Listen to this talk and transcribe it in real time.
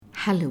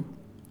Hello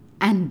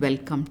and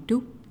welcome to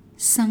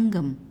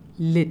Sangam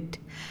Lit.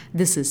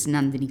 This is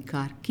Nandini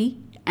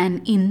Karki,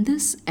 and in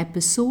this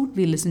episode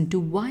we listen to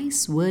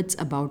wise words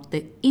about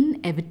the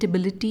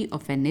inevitability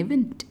of an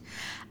event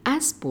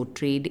as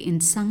portrayed in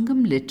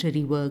Sangam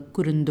literary work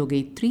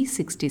Kurundogai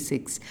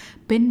 366,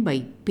 penned by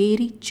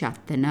Peri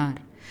Chattanar.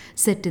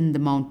 Set in the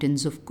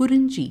mountains of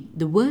Kurunji,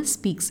 the verse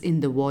speaks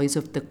in the voice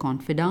of the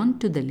confidant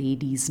to the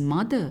lady's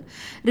mother,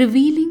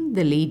 revealing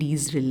the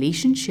lady's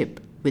relationship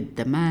with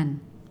the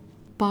man.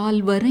 பால்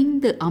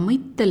வரைந்து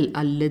அமைத்தல்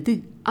அல்லது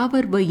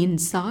அவர்வையின்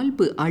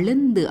சால்பு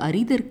அளந்து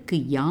அறிதற்கு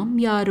யாம்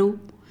யாரோ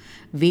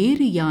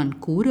வேறு யான்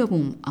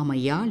கூறவும்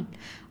அமையால்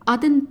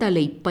அதன்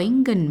தலை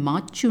பைங்கன்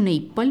மாச்சுனை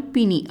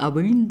பல்பினி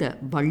அவிழ்ந்த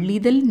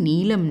வள்ளிதழ்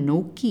நீலம்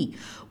நோக்கி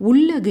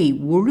உள்ளகை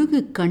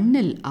ஒழுகு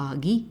கண்ணல்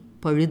ஆகி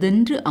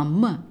பழுதன்று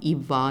அம்ம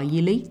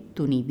இவ்வாயிலை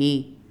Thunive.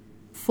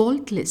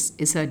 Faultless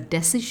is her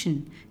decision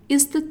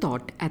is the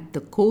thought at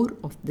the core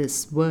of this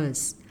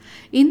verse.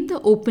 In the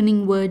opening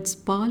words,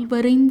 பால்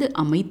வரைந்து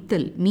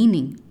அமைத்தல்,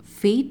 meaning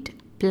fate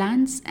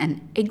plans and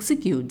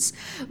executes,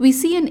 we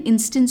see an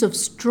instance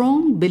of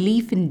strong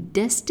belief in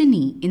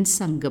destiny in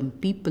Sangam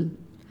people.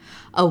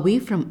 Away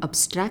from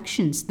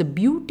abstractions, the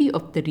beauty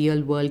of the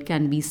real world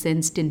can be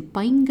sensed in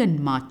Paingan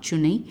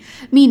Machunai,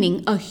 meaning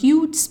a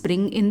huge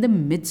spring in the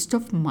midst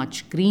of much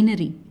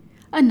greenery.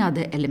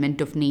 Another element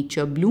of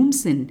nature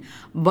blooms in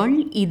Val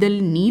Idal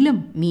Neelam,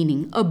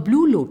 meaning a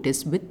blue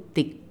lotus with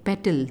thick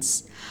petals.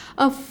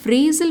 A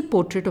phrasal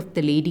portrait of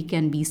the lady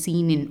can be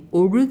seen in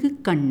Orugu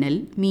Kannal,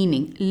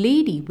 meaning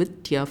lady with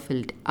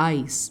tear-filled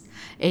eyes,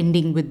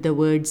 ending with the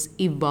words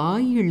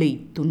Ivayilai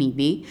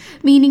Tunive,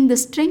 meaning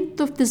the strength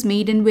of this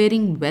maiden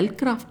wearing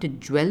well-crafted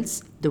jewels.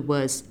 The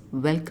verse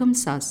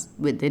welcomes us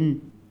within.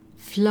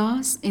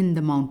 Flowers in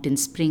the mountain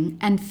spring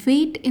and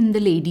fate in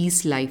the lady's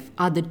life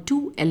are the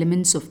two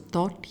elements of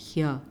thought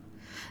here.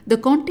 The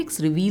context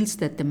reveals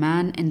that the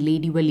man and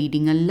lady were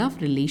leading a love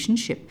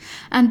relationship,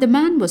 and the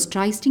man was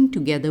trysting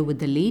together with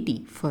the lady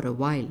for a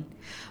while.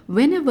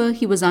 Whenever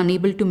he was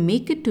unable to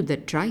make it to the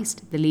tryst,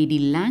 the lady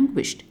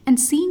languished,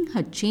 and seeing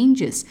her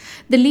changes,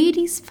 the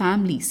lady's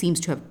family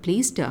seems to have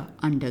placed her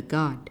under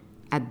guard.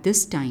 At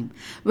this time,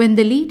 when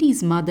the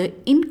lady's mother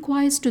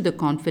inquires to the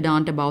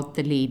confidant about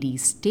the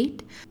lady's state,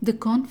 the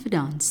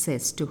confidant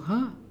says to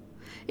her,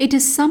 "It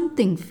is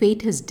something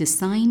fate has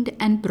designed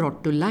and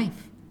brought to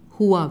life.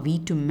 Who are we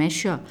to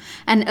measure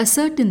and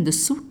ascertain the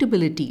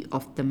suitability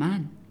of the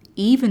man?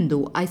 Even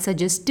though I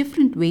suggest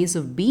different ways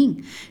of being,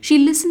 she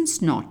listens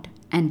not,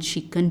 and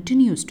she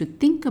continues to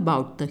think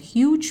about the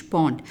huge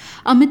pond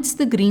amidst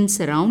the green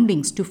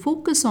surroundings to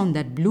focus on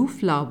that blue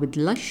flower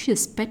with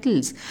luscious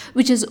petals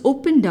which has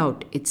opened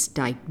out its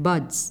tight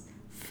buds.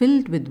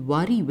 Filled with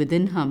worry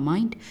within her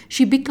mind,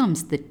 she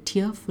becomes the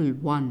tearful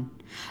one.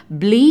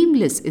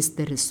 Blameless is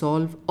the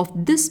resolve of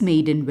this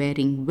maiden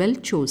wearing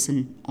well-chosen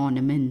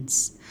ornaments."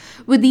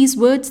 With these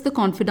words, the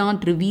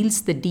confidant reveals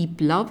the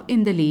deep love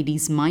in the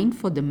lady's mind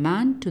for the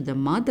man to the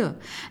mother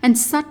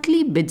and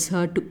subtly bids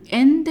her to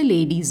end the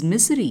lady's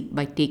misery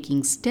by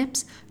taking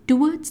steps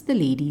towards the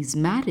lady's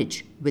marriage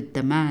with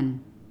the man.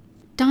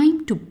 Time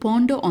to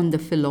ponder on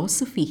the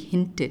philosophy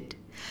hinted.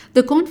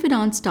 The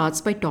confidant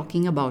starts by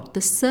talking about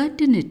the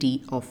certainty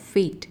of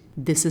fate.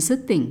 This is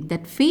a thing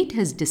that fate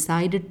has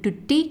decided to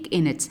take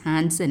in its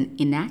hands and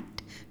enact,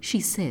 she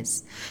says.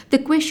 The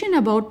question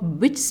about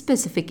which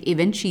specific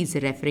event she is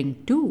referring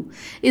to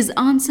is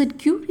answered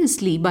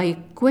curiously by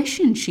a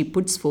question she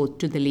puts forth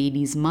to the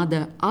lady's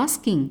mother,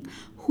 asking,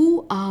 "Who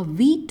are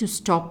we to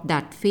stop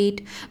that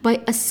fate by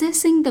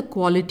assessing the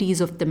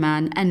qualities of the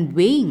man and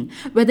weighing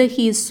whether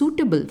he is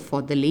suitable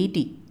for the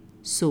lady?"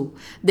 So,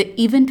 the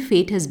event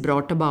fate has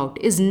brought about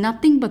is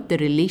nothing but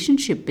the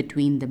relationship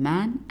between the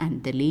man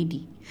and the lady.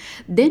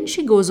 Then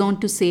she goes on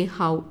to say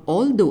how,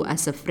 although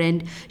as a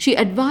friend she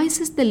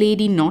advises the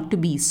lady not to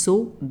be so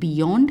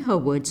beyond her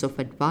words of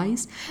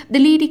advice,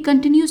 the lady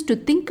continues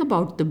to think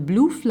about the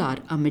blue flower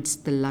amidst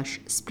the lush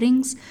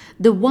springs,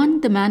 the one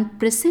the man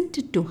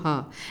presented to her,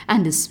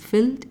 and is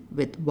filled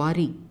with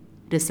worry,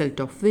 result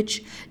of which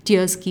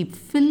tears keep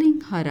filling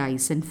her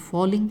eyes and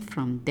falling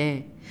from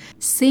there.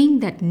 Saying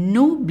that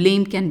no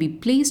blame can be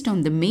placed on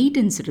the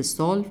maiden's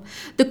resolve,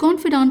 the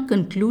confidant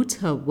concludes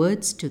her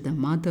words to the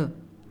mother.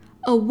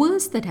 A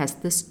verse that has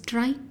the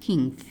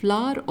striking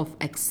flower of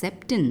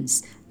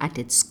acceptance at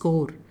its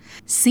core.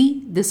 "See,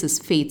 this is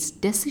fate's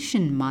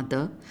decision,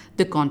 mother,"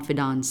 the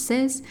confidant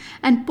says,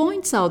 and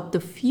points out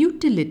the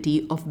futility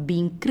of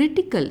being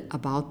critical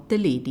about the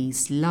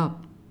lady's love.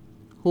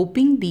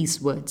 Hoping these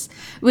words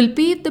will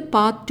pave the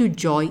path to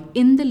joy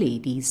in the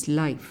lady's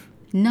life.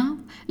 Now,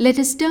 let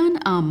us turn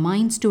our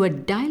minds to a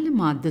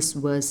dilemma this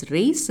verse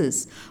raises,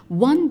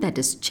 one that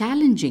is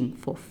challenging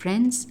for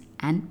friends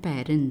and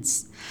parents.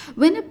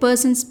 When a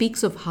person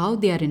speaks of how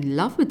they are in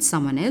love with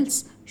someone else,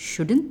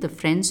 shouldn't the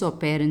friends or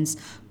parents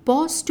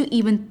pause to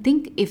even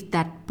think if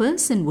that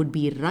person would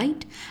be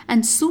right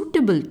and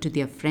suitable to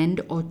their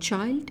friend or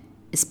child?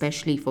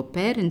 Especially for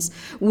parents,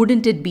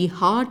 wouldn't it be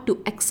hard to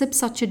accept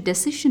such a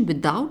decision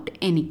without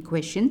any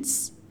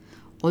questions?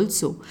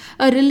 Also,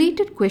 a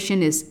related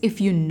question is,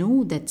 if you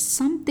know that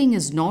something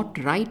is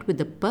not right with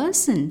the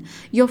person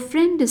your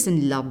friend is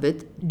in love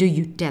with, do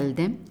you tell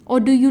them or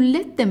do you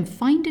let them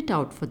find it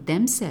out for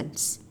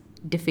themselves?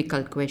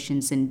 Difficult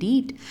questions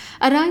indeed,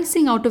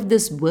 arising out of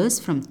this verse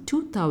from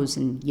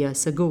 2000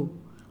 years ago.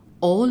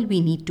 All we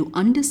need to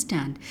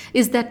understand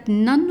is that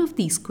none of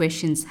these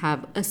questions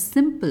have a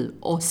simple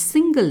or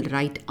single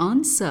right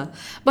answer,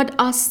 but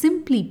are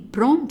simply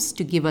prompts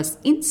to give us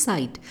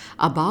insight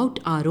about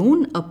our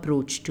own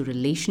approach to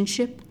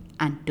relationship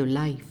and to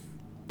life.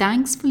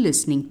 Thanks for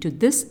listening to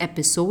this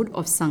episode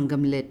of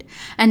Sangam Lit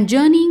and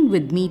journeying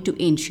with me to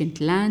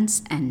ancient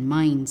lands and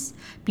minds.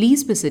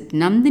 Please visit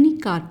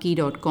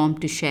nandinikarki.com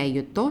to share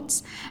your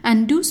thoughts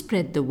and do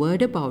spread the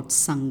word about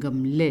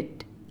Sangam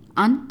Lit.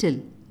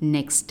 Until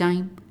next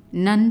time,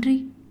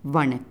 Nandri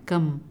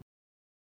Vanakkam.